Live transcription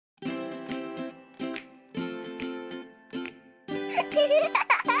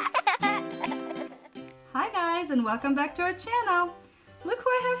Hi guys, and welcome back to our channel. Look who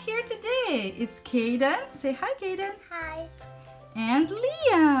I have here today. It's Caden. Say hi, Caden. Hi. And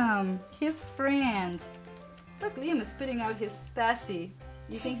Liam, his friend. Look, Liam is spitting out his spassy.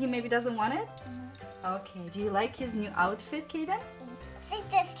 You think he maybe doesn't want it? Okay, do you like his new outfit, Caden? I think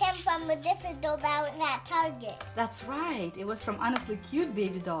this came from a different doll that was at Target. That's right. It was from Honestly Cute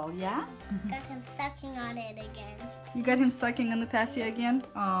Baby Doll, yeah? Got him sucking on it again. You got him sucking on the passy again?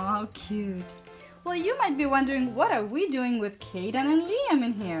 Oh, how cute. Well, you might be wondering, what are we doing with Caden and Liam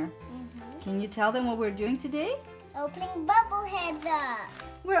in here? Can you tell them what we're doing today? Opening bubble heads up.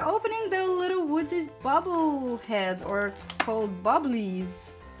 We're opening the Lil Woodzees Bobble heads, or called Bobbleez.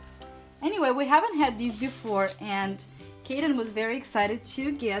 Anyway, we haven't had these before, and Caden was very excited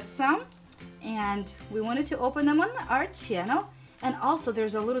to get some, and we wanted to open them on our channel. And also,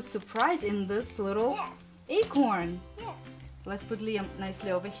 there's a little surprise in this little acorn. Yes. Let's put Liam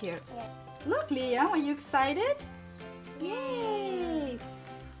nicely over here. Yes. Look, Liam, are you excited? Yay!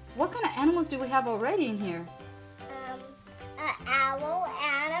 What kind of animals do we have already in here? An owl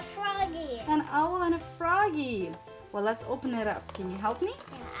and a froggy. An owl and a froggy. Well, let's open it up. Can you help me?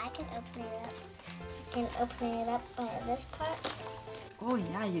 Yeah, I can open it up. I can open it up by this part. Oh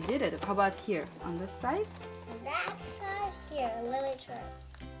yeah, you did it. How about here, on this side? And that side here, let me try.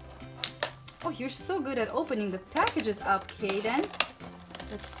 Oh, you're so good at opening the packages up, Caden.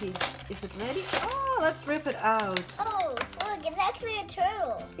 Let's see. Is it ready? Oh, let's rip it out. Oh, look, it's actually a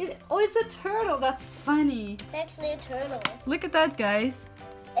turtle. Oh, it's a turtle. That's funny. It's actually a turtle. Look at that, guys.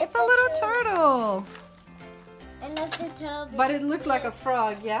 It's a little turtle. And that's a turtle. But it looked like a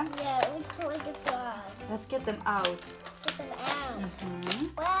frog, yeah? Yeah, it looks like a frog. Let's get them out. Get them out.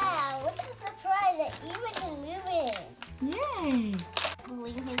 Wow, look at the surprise that even can move it. Yay.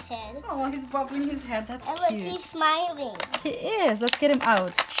 Bubbling his head. Oh, he's bubbling his head. That's and look, cute. he's smiling. He is. Let's get him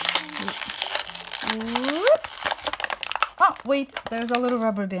out. Whoops. Oh, wait. There's a little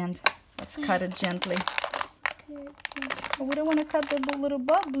rubber band. Let's cut it gently. Oh, we don't want to cut the little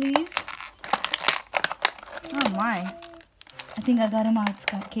Bobbleez. Oh, my. I think I got him out,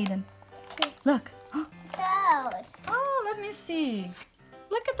 Skye. Caden. Look. Out. Oh, let me see.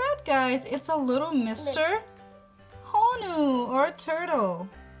 Look at that, guys. It's a little Mr. Honu, or a turtle.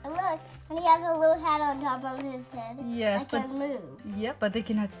 And look, and he has a little hat on top of his head. Yes, that can move. Yep, but they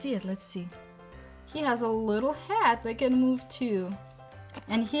cannot see it. Let's see. He has a little hat that can move too.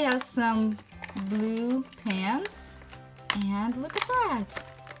 And he has some blue pants. And look at that.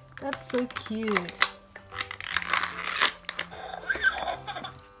 That's so cute.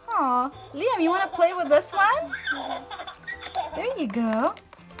 Aw, Liam, you want to play with this one? There you go.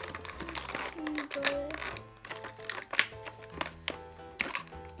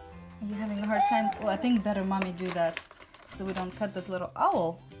 Are you having a hard time? Well, I think better mommy do that so we don't cut this little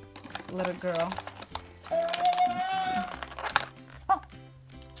owl little girl. Let's see. Oh,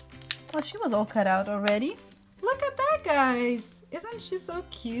 well, she was all cut out already. Look at that, guys. Isn't she so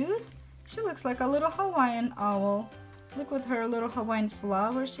cute? She looks like a little Hawaiian owl. Look with her little Hawaiian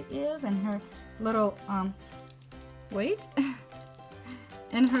flower she is, and her little, wait,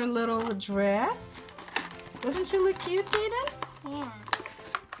 and her little dress. Doesn't she look cute, Caden? Yeah.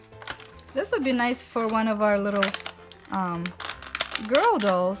 This would be nice for one of our little girl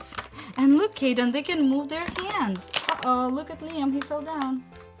dolls. And look, Caden, they can move their hands. Uh-oh, look at Liam, he fell down.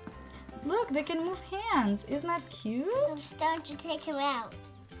 Look, they can move hands. Isn't that cute? I'm starting to take him out.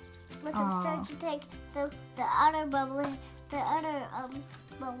 Look, I'm starting to take the other bubble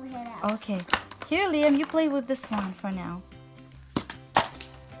head out. Okay. Here, Liam, you play with this one for now.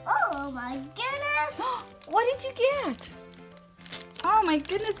 Oh my goodness! What did you get? Oh my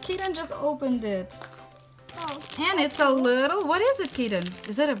goodness, Caden just opened it. Oh, And it's a little, what is it, Caden?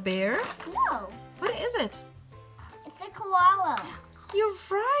 Is that a bear? no, What is it? it's a koala. You're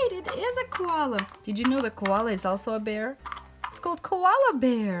right, it is a koala. Did you know the koala is also a bear? It's called koala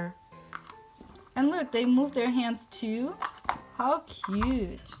bear. And look, they move their hands too. How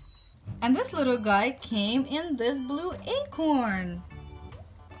cute. And this little guy came in this blue acorn.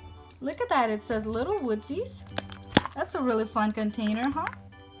 Look at that, it says Lil Woodzees. That's a really fun container, huh?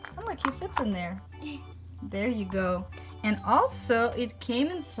 And look, he fits in there. There you go. And also, it came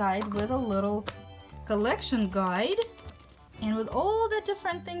inside with a little collection guide and with all the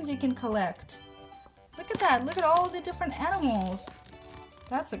different things you can collect. Look at that. Look at all the different animals.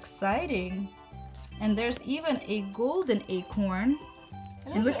 That's exciting. And there's even a golden acorn.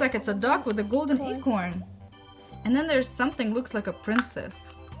 It looks like it's a duck with a golden acorn. And then there's something looks like a princess.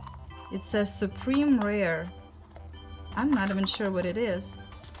 It says Supreme Rare. I'm not even sure what it is.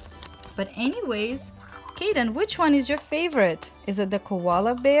 But anyways, Caden, which one is your favorite? Is it the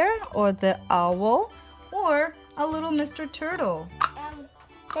koala bear or the owl or a little Mr. Turtle?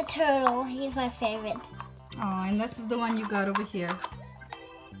 The turtle. He's my favorite. Oh, and this is the one you got over here.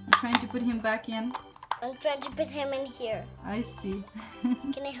 I'm trying to put him back in. I'm trying to put him in here. I see.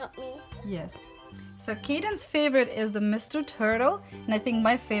 Can you help me? Yes. So Caden's favorite is the Mr. Turtle, and I think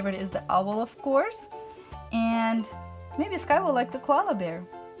my favorite is the owl, of course. And maybe Skye will like the koala bear.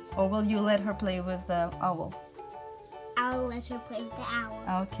 Or will you let her play with the owl? I'll let her play with the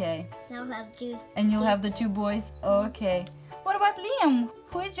owl. Okay. I'll have juice. And you'll have the two boys? Okay. What about Liam?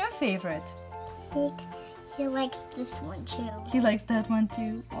 Who is your favorite? He likes this one too. He likes that one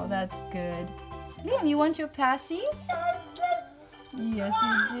too? Oh, that's good. Liam, you want your passy? Yes,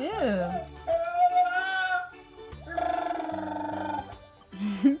 you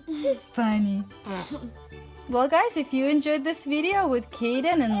do. It's funny. Well, guys, if you enjoyed this video with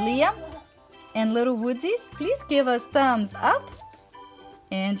Caden and Liam and Lil Woodzees, please give us thumbs up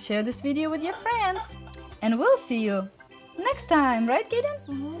and share this video with your friends. And we'll see you next time, right, Caden?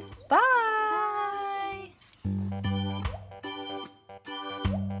 Mm-hmm. Bye!